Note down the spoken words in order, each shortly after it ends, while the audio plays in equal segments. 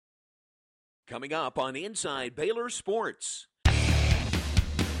Coming up on Inside Baylor Sports.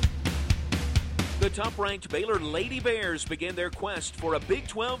 The top-ranked Baylor Lady Bears begin their quest for a Big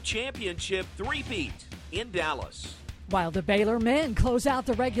 12 championship three-peat in Dallas. While the Baylor men close out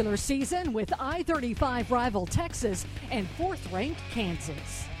the regular season with I-35 rival Texas and fourth-ranked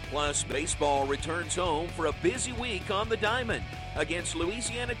Kansas. Plus, baseball returns home for a busy week on the diamond against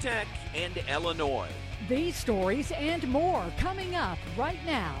Louisiana Tech and Illinois. These stories and more coming up right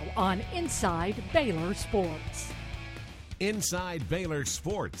now on Inside Baylor Sports. Inside Baylor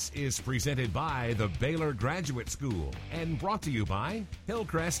Sports is presented by the Baylor Graduate School and brought to you by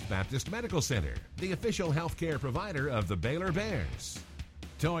Hillcrest Baptist Medical Center, the official healthcare provider of the Baylor Bears.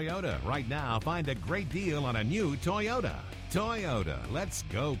 Toyota, right now, find a great deal on a new Toyota. Toyota, let's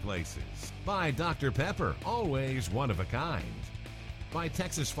go places. By Dr. Pepper, always one of a kind. By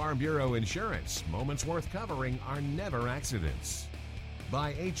Texas Farm Bureau Insurance, moments worth covering are never accidents.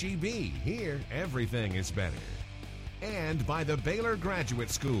 By HEB, here everything is better. And by the Baylor Graduate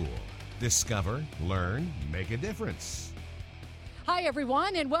School. Discover, learn, make a difference. Hi,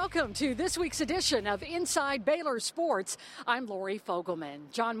 everyone, and welcome to this week's edition of Inside Baylor Sports. I'm Lori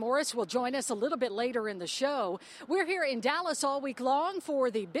Fogelman. John Morris will join us a little bit later in the show. We're here in Dallas all week long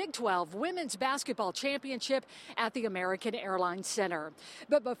for the Big 12 Women's Basketball Championship at the American Airlines Center.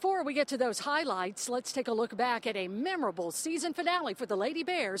 But before we get to those highlights, let's take a look back at a memorable season finale for the Lady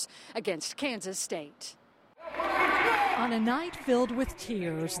Bears against Kansas State. On a night filled with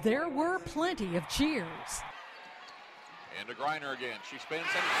tears, there were plenty of cheers. And to Griner again. She spins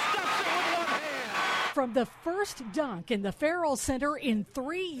and stuffs it with one hand. From the first dunk in the Farrell Center in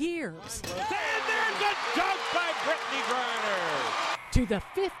 3 years. And there's a dunk by Brittany Griner. To the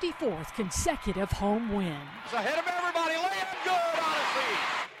 54th consecutive home win. It's ahead of everybody. Layup good, Odyssey.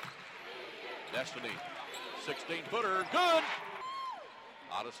 Destiny, 16-footer, good.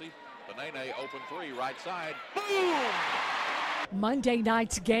 Odyssey, Benene, open three, right side. Boom! Monday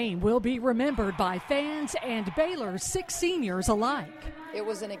night's game will be remembered by fans and Baylor's 6 seniors alike. It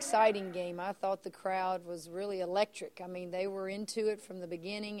was an exciting game. I thought the crowd was really electric. I mean, they were into it from the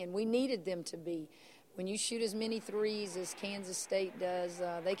beginning, and we needed them to be. When you shoot as many threes as Kansas State does,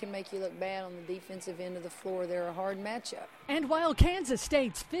 they can make you look bad on the defensive end of the floor. They're a hard matchup. And while Kansas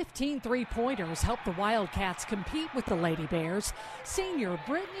State's 15 three-pointers helped the Wildcats compete with the Lady Bears, senior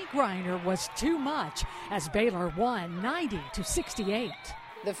Brittany Griner was too much as Baylor won 90-68.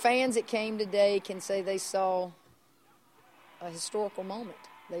 The fans that came today can say they saw a historical moment.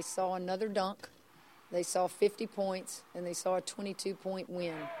 They saw another dunk. They saw 50 points, and they saw a 22-point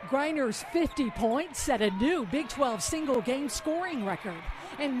win. Griner's 50 points set a new Big 12 single-game scoring record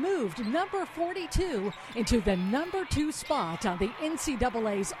and moved number 42 into the number 2 spot on the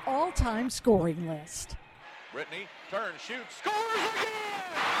NCAA's all-time scoring list. Brittany turns, shoots, scores again!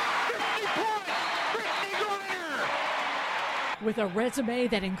 50 points! Brittany Griner! With a resume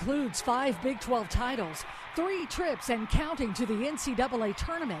that includes 5 Big 12 titles, 3 trips and counting to the NCAA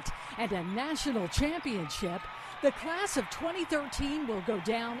tournament, and a national championship, the class of 2013 will go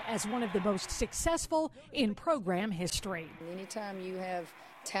down as one of the most successful in program history. Anytime you have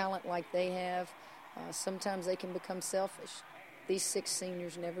talent like they have, sometimes they can become selfish. These 6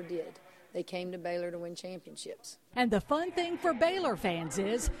 seniors never did. They came to Baylor to win championships. And the fun thing for Baylor fans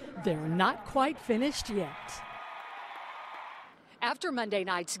is they're not quite finished yet. After Monday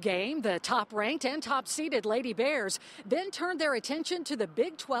night's game, the top-ranked and top-seeded Lady Bears then turned their attention to the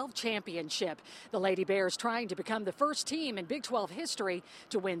Big 12 championship. The Lady Bears trying to become the first team in Big 12 history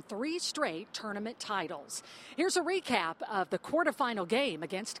to win 3 straight tournament titles. Here's a recap of the quarterfinal game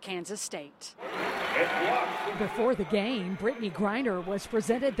against Kansas State. Before the game, Brittany Griner was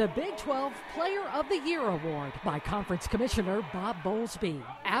presented the Big 12 Player of the Year award by Conference Commissioner Bob Bowlesby.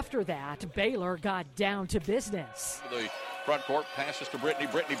 After that, Baylor got down to business. The front court passes to Brittany.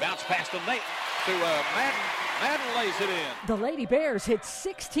 Brittany bounce pass to Nate to Madden. Madden lays it in. The Lady Bears hit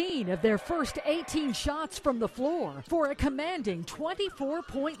 16 of their first 18 shots from the floor for a commanding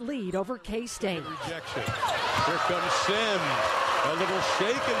 24-point lead over K-State. Rejection. Here comes Sims. A little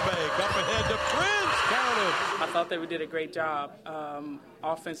shake and bake up ahead to Prince. Counted. I thought that we did a great job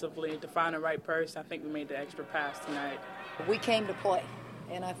offensively to find the right person. I think we made the extra pass tonight. We came to play.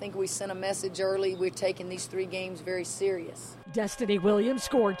 And I think we sent a message early. We're taking these 3 games very serious. Destiny Williams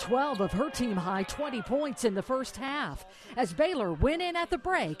scored 12 of her team-high 20 points in the first half as Baylor went in at the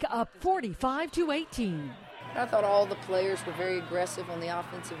break up 45-18. I thought all the players were very aggressive on the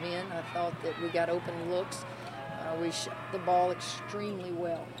offensive end. I thought that we got open looks. We shot the ball extremely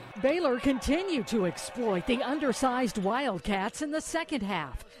well. Baylor continued to exploit the undersized Wildcats in the second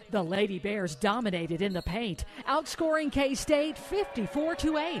half. The Lady Bears dominated in the paint, outscoring K-State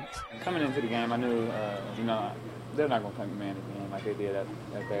 54-8. Coming into the game, I knew, they're not going to play man at the game like they did at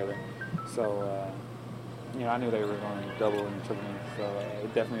Baylor. So, I knew they were going to double and triple me. So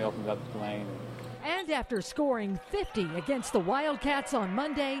it definitely opened up the lane. And after scoring 50 against the Wildcats on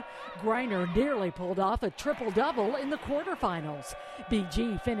Monday, Griner nearly pulled off a triple-double in the quarterfinals.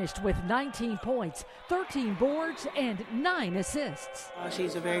 BG finished with 19 points, 13 boards, and 9 assists.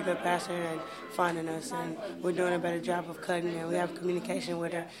 She's a very good passer and finding us, and we're doing a better job of cutting, and we have communication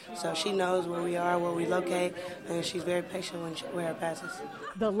with her. So she knows where we are, where we locate, and she's very patient with her passes.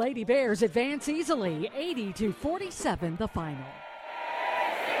 The Lady Bears advance easily, 80-47 the final.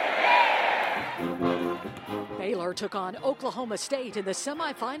 Baylor took on Oklahoma State in the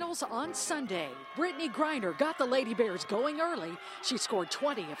semifinals on Sunday. Brittany Griner got the Lady Bears going early. She scored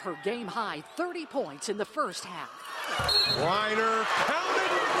 20 of her game-high 30 points in the first half. Griner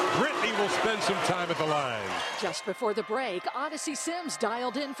counted. Brittany will spend some time at the line. Just before the break, Odyssey Sims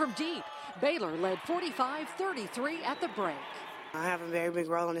dialed in from deep. Baylor led 45-33 at the break. I have a very big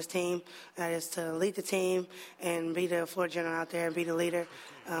role on this team. That is to lead the team and be the floor general out there and be the leader.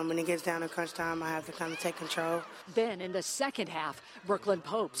 When it gets down to crunch time, I have to kind of take control. Then in the second half, Brooklyn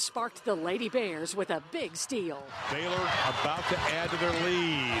Pope sparked the Lady Bears with a big steal. Baylor about to add to their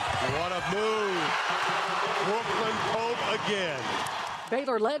lead. What a move. Brooklyn Pope again.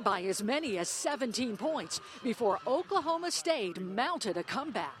 Baylor led by as many as 17 points before Oklahoma State mounted a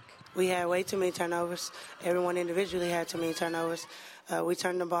comeback. We had way too many turnovers. Everyone individually had too many turnovers. We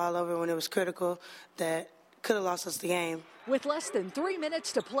turned the ball over when it was critical that could have lost us the game. With less than 3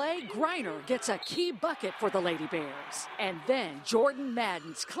 minutes to play, Griner gets a key bucket for the Lady Bears. And then Jordan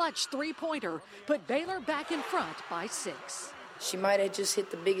Madden's clutch three-pointer put Baylor back in front by 6. She might have just hit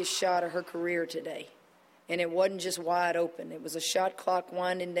the biggest shot of her career today. And it wasn't just wide open. It was a shot clock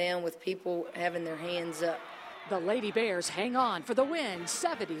winding down with people having their hands up. The Lady Bears hang on for the win,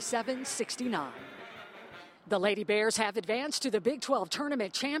 77-69. The Lady Bears have advanced to the Big 12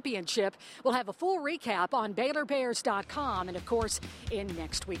 Tournament Championship. We'll have a full recap on BaylorBears.com and, of course, in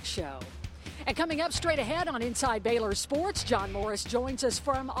next week's show. And coming up straight ahead on Inside Baylor Sports, John Morris joins us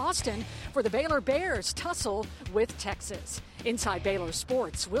from Austin for the Baylor Bears tussle with Texas. Inside Baylor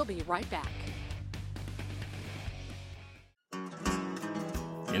Sports, we'll be right back.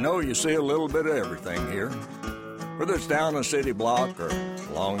 You know, you see a little bit of everything here. Whether it's down a city block or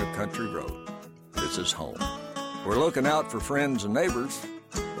along a country road, this is home. We're looking out for friends and neighbors.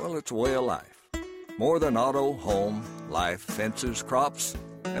 Well, it's a way of life. More than auto, home, life, fences, crops,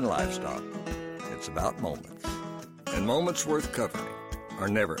 and livestock. It's about moments. And moments worth covering are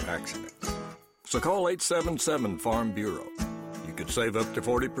never accidents. So call 877 Farm Bureau. You could save up to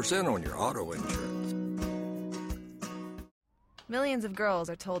 40% on your auto insurance. Millions of girls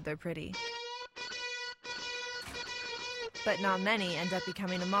are told they're pretty. But not many end up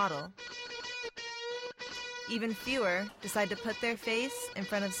becoming a model. Even fewer decide to put their face in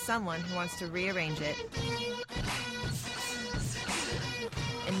front of someone who wants to rearrange it.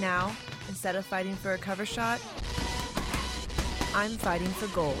 And now, instead of fighting for a cover shot, I'm fighting for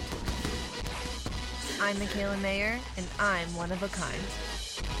gold. I'm Michaela Mayer, and I'm one of a kind.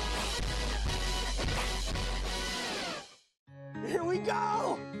 Here we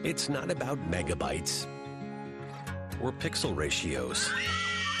go! It's not about megabytes or pixel ratios.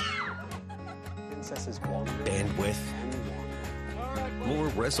 Bandwidth, more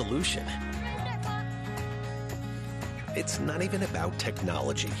resolution. It's not even about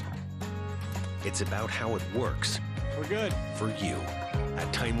technology. It's about how it works. We're good. For you.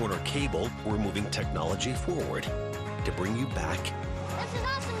 At Time Warner Cable, we're moving technology forward to bring you back This is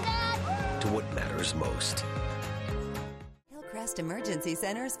awesome, Dad! to what matters most. Hillcrest Emergency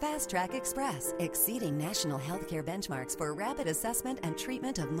Center's Fast Track Express, exceeding national healthcare benchmarks for rapid assessment and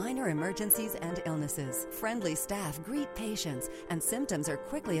treatment of minor emergencies and illnesses. Friendly staff greet patients, and symptoms are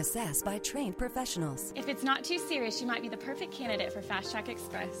quickly assessed by trained professionals. If it's not too serious, you might be the perfect candidate for Fast Track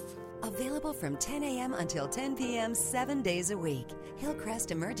Express. Available from 10 a.m. until 10 p.m. 7 days a week. Hillcrest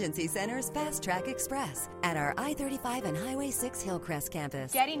Emergency Center's Fast Track Express at our I-35 and Highway 6 Hillcrest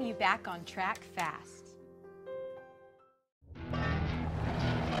campus. Getting you back on track fast.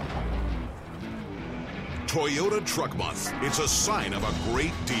 Toyota Truck Month. It's a sign of a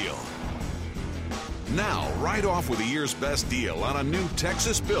great deal. Now, ride off with the year's best deal on a new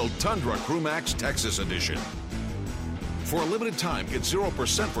Texas-built Tundra Crewmax Texas Edition. For a limited time, get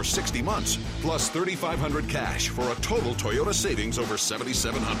 0% for 60 months, plus $3,500 cash for a total Toyota savings over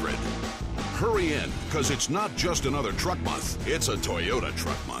 $7,700. hurry in, because it's not just another truck month, it's a Toyota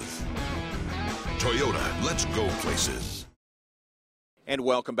truck month. Toyota, let's go places. And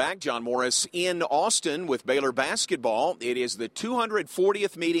welcome back. John Morris in Austin with Baylor basketball. It is the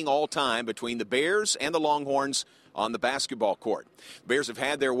 240th meeting all time between the Bears and the Longhorns on the basketball court. Bears have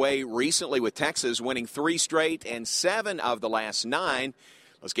had their way recently with Texas, winning 3 straight and 7 of the last 9.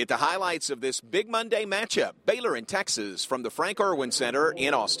 Let's get the highlights of this big Monday matchup. Baylor and Texas from the Frank Irwin Center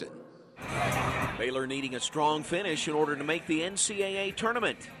in Austin. Baylor needing a strong finish in order to make the NCAA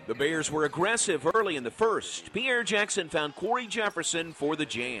tournament. The Bears were aggressive early in the first. Pierre Jackson found Corey Jefferson for the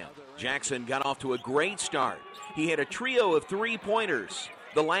jam. Jackson got off to a great start. He had a trio of 3-pointers.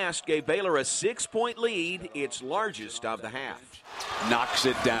 The last gave Baylor a 6-point lead, its largest of the half. Knocks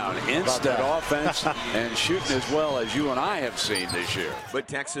it down. Instant offense and shooting as well as you and I have seen this year. But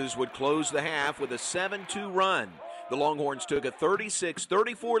Texas would close the half with a 7-2 run. The Longhorns took a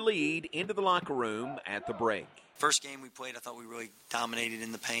 36-34 lead into the locker room at the break. First game we played, I thought we really dominated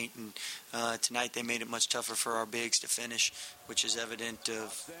in the paint, and tonight they made it much tougher for our bigs to finish, which is evident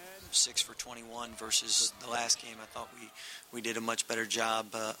of 6 for 21 versus the last game. I thought we did a much better job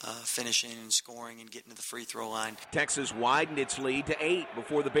finishing and scoring and getting to the free throw line. Texas widened its lead to 8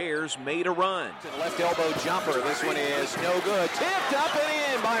 before the Bears made a run. Left elbow jumper. This one is no good. Tipped up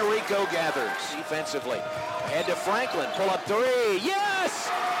and in by Rico Gathers defensively. Head to Franklin. Pull up 3.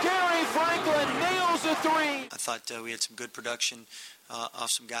 Yes! Gary Franklin nails a 3. I thought we had some good production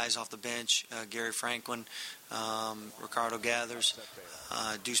off some guys off the bench. Gary Franklin, Ricardo Gathers,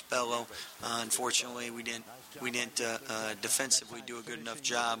 Deuce Bello. Unfortunately, we didn't defensively do a good enough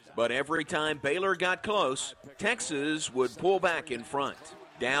job. But every time Baylor got close, Texas would pull back in front.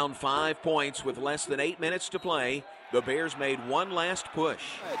 Down 5 points with less than 8 minutes to play, the Bears made one last push.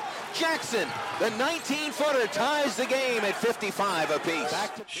 Jackson, the 19-footer, ties the game at 55 apiece.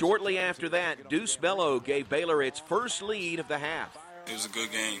 Shortly after that, Deuce Bello gave Baylor its first lead of the half. It was a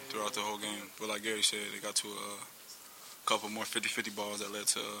good game throughout the whole game. But like Gary said, they got to a couple more 50-50 balls that led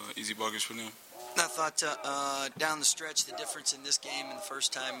to easy buckets for them. I thought down the stretch, the difference in this game and the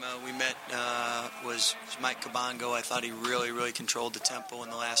first time we met was Mike Kabongo. I thought he really controlled the tempo in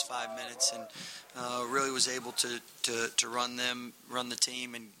the last 5 minutes and really was able to run the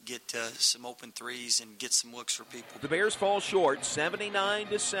team and get some open threes and get some looks for people. The Bears fall short,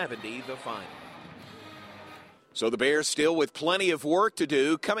 79-70, the final. So the Bears still with plenty of work to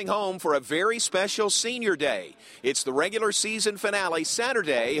do, coming home for a very special senior day. It's the regular season finale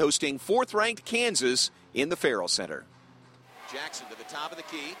Saturday, hosting 4th-ranked Kansas in the Farrell Center. Jackson to the top of the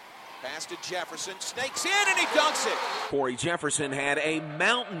key. Pass to Jefferson. Snakes in and he dunks it. Corey Jefferson had a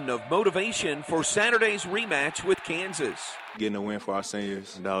mountain of motivation for Saturday's rematch with Kansas. Getting a win for our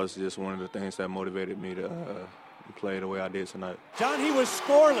seniors, that was just one of the things that motivated me to play the way I did tonight. John, he was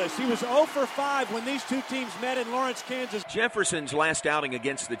scoreless. He was 0 for 5 when these two teams met in Lawrence, Kansas. Jefferson's last outing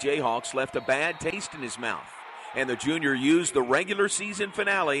against the Jayhawks left a bad taste in his mouth, and the junior used the regular season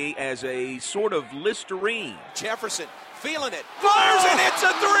finale as a sort of Listerine. Jefferson feeling it, fires and hits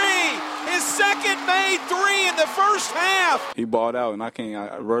a 3! His second made 3 in the first half! He balled out,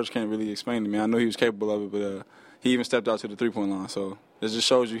 and words can't really explain to me. I know he was capable of it, but he even stepped out to the three-point line, so it just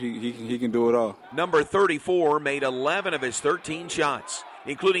shows you he can do it all. Number 34 made 11 of his 13 shots,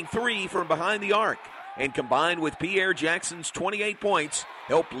 including 3 from behind the arc, and combined with Pierre Jackson's 28 points,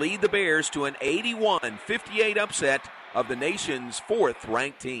 helped lead the Bears to an 81-58 upset of the nation's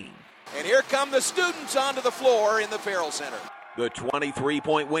 4th-ranked team. And here come the students onto the floor in the Farrell Center. The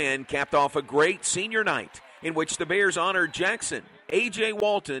 23-point win capped off a great senior night in which the Bears honored Jackson, A.J.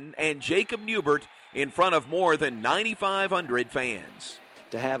 Walton, and Jacob Newbert in front of more than 9,500 fans.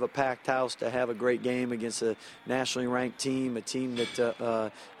 To have a packed house, to have a great game against a nationally ranked team, a team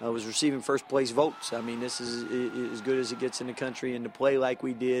that was receiving first-place votes. I mean, this is as good as it gets in the country, and to play like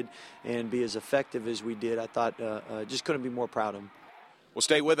we did and be as effective as we did, I thought just couldn't be more proud of them. Well,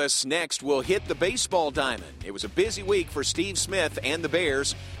 stay with us. Next, we'll hit the baseball diamond. It was a busy week for Steve Smith and the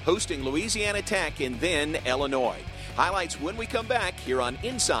Bears, hosting Louisiana Tech and then Illinois. Highlights when we come back here on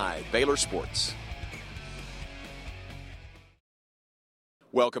Inside Baylor Sports.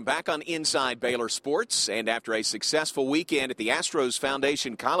 Welcome back on Inside Baylor Sports, and after a successful weekend at the Astros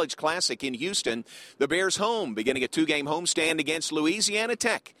Foundation College Classic in Houston, the Bears home beginning a 2-game homestand against Louisiana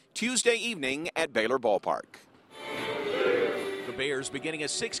Tech Tuesday evening at Baylor Ballpark. The Bears beginning a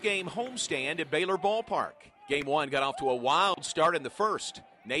 6-game homestand at Baylor Ballpark. Game 1 got off to a wild start in the first.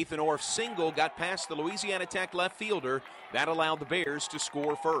 Nathan Orff's single got past the Louisiana Tech left fielder. That allowed the Bears to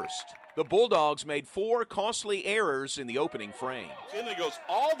score first. The Bulldogs made 4 costly errors in the opening frame. Finley goes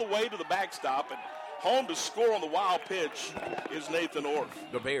all the way to the backstop, and Home to score on the wild pitch is Nathan Orff.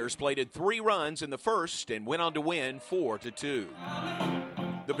 The Bears plated 3 runs in the first and went on to win 4-2.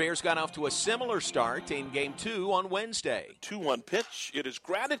 The Bears got off to a similar start in Game 2 on Wednesday. 2-1 pitch. It is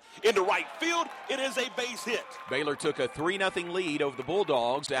grounded into right field. It is a base hit. Baylor took a 3-0 lead over the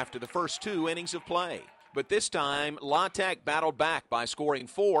Bulldogs after the first 2 innings of play. But this time, La Tech battled back by scoring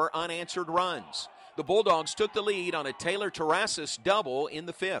 4 unanswered runs. The Bulldogs took the lead on a Taylor Terrassus double in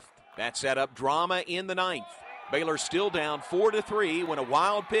the 5th. That set up drama in the 9th. Baylor still down 4-3 when a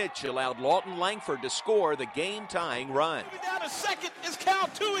wild pitch allowed Lawton Langford to score the game-tying run. Down to second is Cal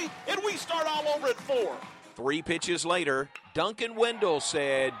Tui, and we start all over at 4. 3 pitches later, Duncan Wendell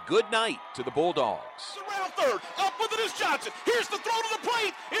said good night to the Bulldogs. Around third, up with it is Johnson. Here's the throw to the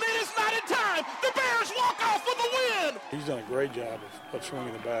plate, and it is not in time. The Bears walk off with the win. He's done a great job of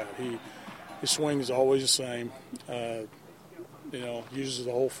swinging the bat. His swing is always the same. Uses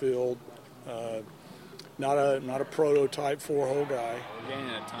the whole field. Not a prototype 4-hole guy. We're gaining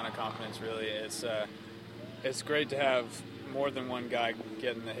a ton of confidence, really. It's great to have more than one guy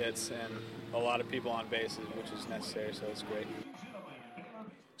getting the hits and a lot of people on bases, which is necessary, so it's great.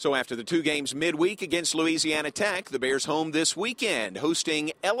 So after the 2 games midweek against Louisiana Tech, the Bears home this weekend,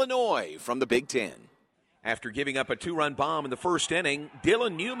 hosting Illinois from the Big Ten. After giving up a 2-run bomb in the first inning,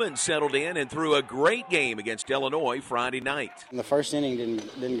 Dylan Newman settled in and threw a great game against Illinois Friday night. The first inning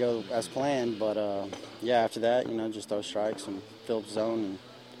didn't go as planned, but after that, just throw strikes and fill up the zone and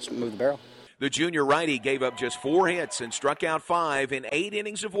just move the barrel. The junior righty gave up just 4 hits and struck out 5 in 8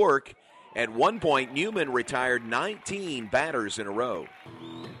 innings of work. At one point, Newman retired 19 batters in a row.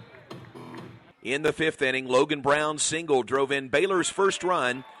 In the 5th inning, Logan Brown's single drove in Baylor's first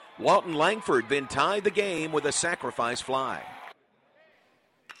run. Lawton Langford then tied the game with a sacrifice fly.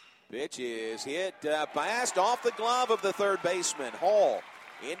 Pitch is hit past off the glove of the third baseman. Hall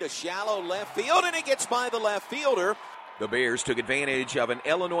into shallow left field, and it gets by the left fielder. The Bears took advantage of an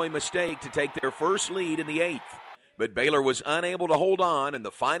Illinois mistake to take their first lead in the 8th. But Baylor was unable to hold on, and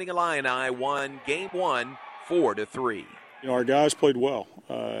the Fighting Illini won Game 1 4-3. Our guys played well.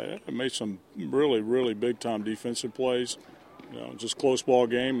 Made some really, really big-time defensive plays. Just close ball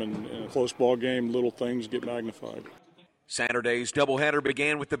game, and in a close ball game, little things get magnified. Saturday's doubleheader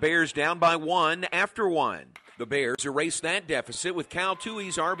began with the Bears down by 1 after 1. The Bears erased that deficit with Cal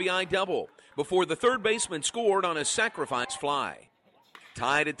Tui's RBI double before the third baseman scored on a sacrifice fly.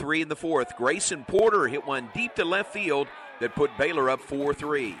 Tied at 3 in the 4th, Grayson Porter hit one deep to left field that put Baylor up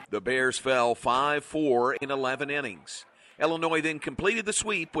 4-3. The Bears fell 5-4 in 11 innings. Illinois then completed the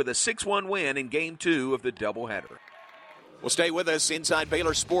sweep with a 6-1 win in Game 2 of the doubleheader. Well, stay with us. Inside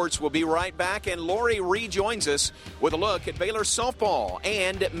Baylor Sports, we'll be right back, and Lori rejoins us with a look at Baylor softball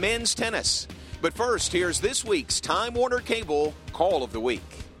and men's tennis. But first, here's this week's Time Warner Cable Call of the Week.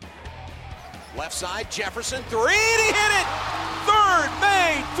 Left side, Jefferson, 3, and he hit it! Third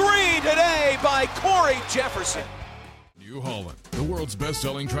made 3 today by Corey Jefferson. New Holland, the world's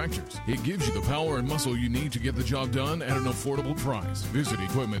best-selling tractors. It gives you the power and muscle you need to get the job done at an affordable price. Visit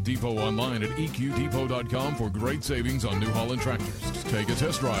Equipment Depot online at eqdepot.com for great savings on New Holland tractors. Take a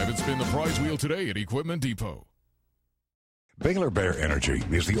test drive and spin the prize wheel today at Equipment Depot. Baylor Bear Energy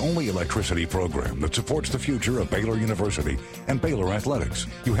is the only electricity program that supports the future of Baylor University and Baylor Athletics.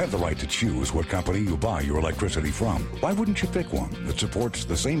 You have the right to choose what company you buy your electricity from. Why wouldn't you pick one that supports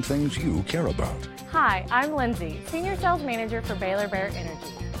the same things you care about? Hi, I'm Lindsay, Senior Sales Manager for Baylor Bear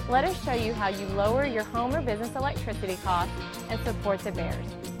Energy. Let us show you how you lower your home or business electricity costs and support the Bears.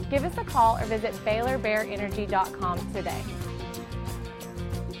 Give us a call or visit BaylorBearEnergy.com today.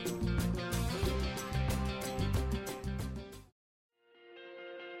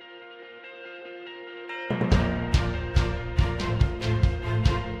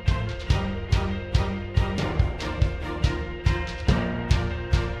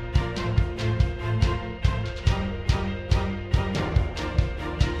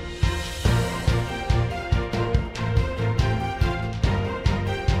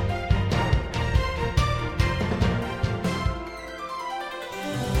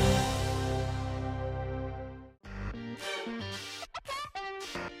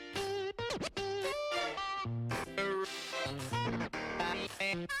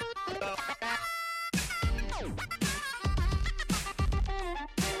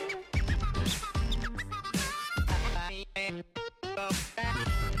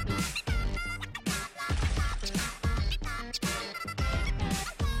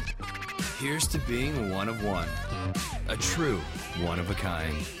 Here's to being one of one. A true one of a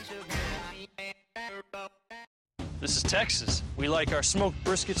kind. This is Texas. We like our smoked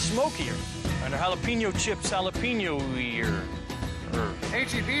brisket smokier and our jalapeno chips jalapeno-ier. prefer.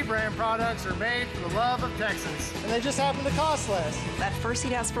 H-E-B brand products are made for the love of Texas. And they just happen to cost less. At first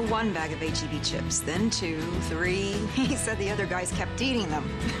he'd ask for 1 bag of H-E-B chips, then 2, 3. He said the other guys kept eating them.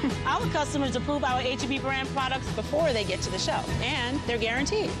 Our customers approve our H-E-B brand products before they get to the shelf, and they're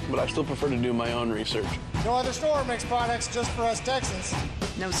guaranteed. But I still prefer to do my own research. No other store makes products just for us Texans.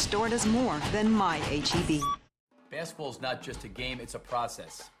 No store does more than my H-E-B. Basketball is not just a game, it's a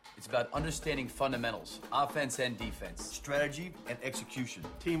process. It's about understanding fundamentals, offense and defense, strategy and execution,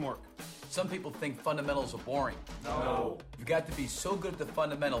 teamwork. Some people think fundamentals are boring. No. You've got to be so good at the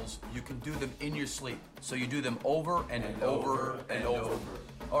fundamentals, you can do them in your sleep. So you do them over and over and over.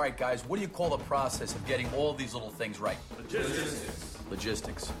 All right, guys, what do you call the process of getting all these little things right?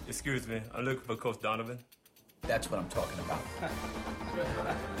 Logistics. Excuse me, I'm looking for Coach Donovan. That's what I'm talking about.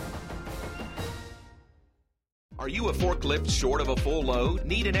 Are you a forklift short of a full load?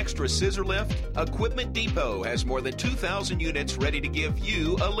 Need an extra scissor lift? Equipment Depot has more than 2,000 units ready to give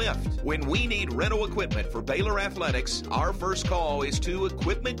you a lift. When we need rental equipment for Baylor Athletics, our first call is to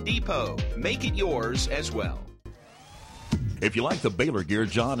Equipment Depot. Make it yours as well. If you like the Baylor gear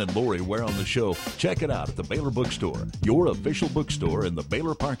John and Lori wear on the show, check it out at the Baylor Bookstore, your official bookstore in the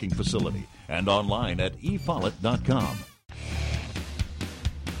Baylor parking facility, and online at efollett.com.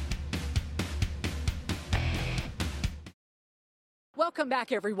 Welcome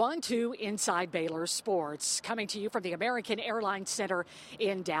back, everyone, to Inside Baylor Sports, coming to you from the American Airlines Center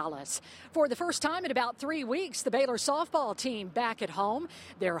in Dallas. For the first time in about 3 weeks, the Baylor softball team back at home.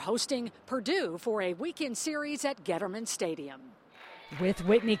 They're hosting Purdue for a weekend series at Getterman Stadium. With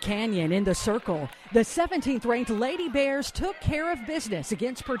Whitney Canyon in the circle, the 17th-ranked Lady Bears took care of business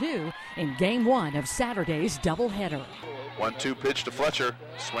against Purdue in Game 1 of Saturday's doubleheader. 1-2 pitch to Fletcher.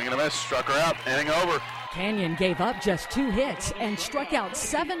 Swing and a miss. Struck her out. Inning over. Canyon gave up just 2 hits and struck out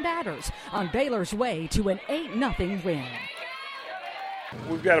 7 batters on Baylor's way to an 8-0 win.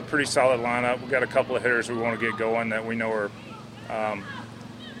 We've got a pretty solid lineup. We've got a couple of hitters we want to get going that we know are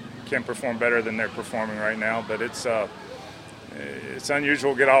can perform better than they're performing right now. But it's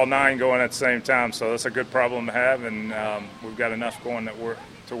unusual to get all 9 going at the same time, so that's a good problem to have. And we've got enough going that where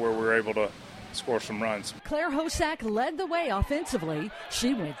we're able to score some runs. Claire Hosack led the way offensively.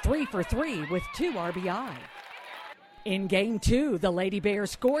 She went 3 for 3 with 2 RBI. In Game 2, the Lady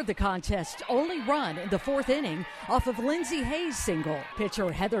Bears scored the contest's only run in the 4th inning off of Lindsey Hayes' single.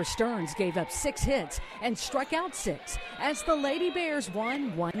 Pitcher Heather Stearns gave up 6 hits and struck out 6 as the Lady Bears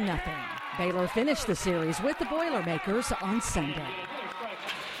won 1-0. Baylor finished the series with the Boilermakers on Sunday.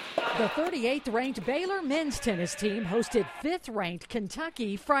 The 38th-ranked Baylor men's tennis team hosted 5th-ranked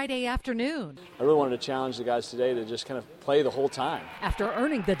Kentucky Friday afternoon. I really wanted to challenge the guys today to just kind of play the whole time. After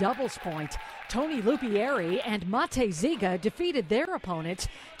earning the doubles point, Tony Lupieri and Mate Ziga defeated their opponents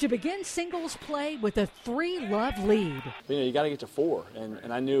to begin singles play with a 3-love lead. You got to get to 4,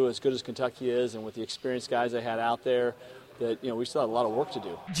 and I knew as good as Kentucky is and with the experienced guys they had out there, that we still had a lot of work to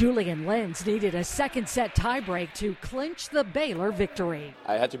do. Julian Lenz needed a second-set tiebreak to clinch the Baylor victory.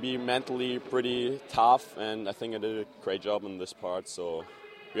 I had to be mentally pretty tough, and I think I did a great job on this part, so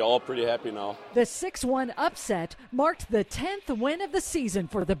we're all pretty happy now. The 6-1 upset marked the 10th win of the season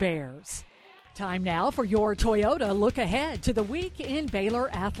for the Bears. Time now for your Toyota look ahead to the week in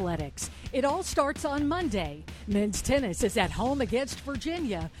Baylor athletics. It all starts on Monday. Men's tennis is at home against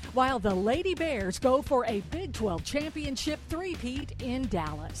Virginia, while the Lady Bears go for a Big 12 championship three-peat in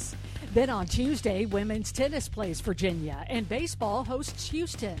Dallas. Then on Tuesday, women's tennis plays Virginia and baseball hosts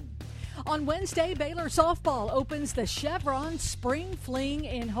Houston. On Wednesday, Baylor softball opens the Chevron Spring Fling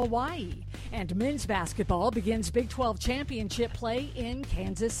in Hawaii, and men's basketball begins Big 12 championship play in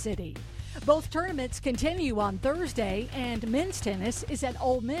Kansas City. Both tournaments continue on Thursday, and men's tennis is at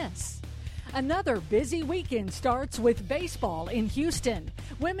Ole Miss. Another busy weekend starts with baseball in Houston,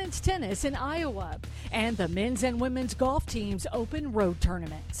 women's tennis in Iowa, and the men's and women's golf teams open road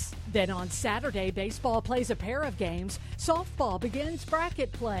tournaments. Then on Saturday, baseball plays a pair of games, softball begins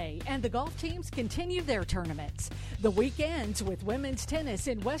bracket play, and the golf teams continue their tournaments. The week ends with women's tennis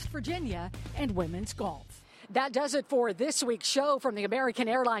in West Virginia and women's golf. That does it for this week's show from the American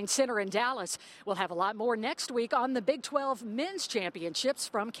Airlines Center in Dallas. We'll have a lot more next week on the Big 12 Men's Championships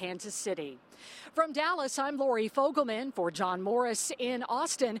from Kansas City. From Dallas, I'm Lori Fogelman for John Morris in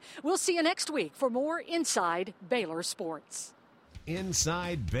Austin. We'll see you next week for more Inside Baylor Sports.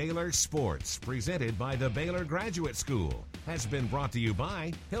 Inside Baylor Sports, presented by the Baylor Graduate School, has been brought to you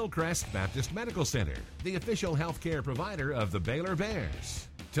by Hillcrest Baptist Medical Center, the official healthcare provider of the Baylor Bears.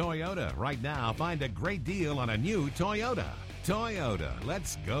 Toyota, right now, find a great deal on a new Toyota. Toyota,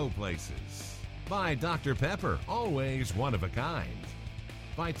 let's go places. By Dr. Pepper, always one of a kind.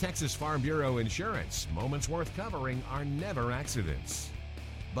 By Texas Farm Bureau Insurance, moments worth covering are never accidents.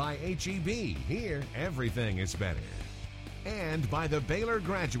 By H-E-B, here everything is better. And by the Baylor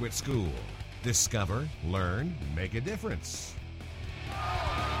Graduate School. Discover, learn, make a difference.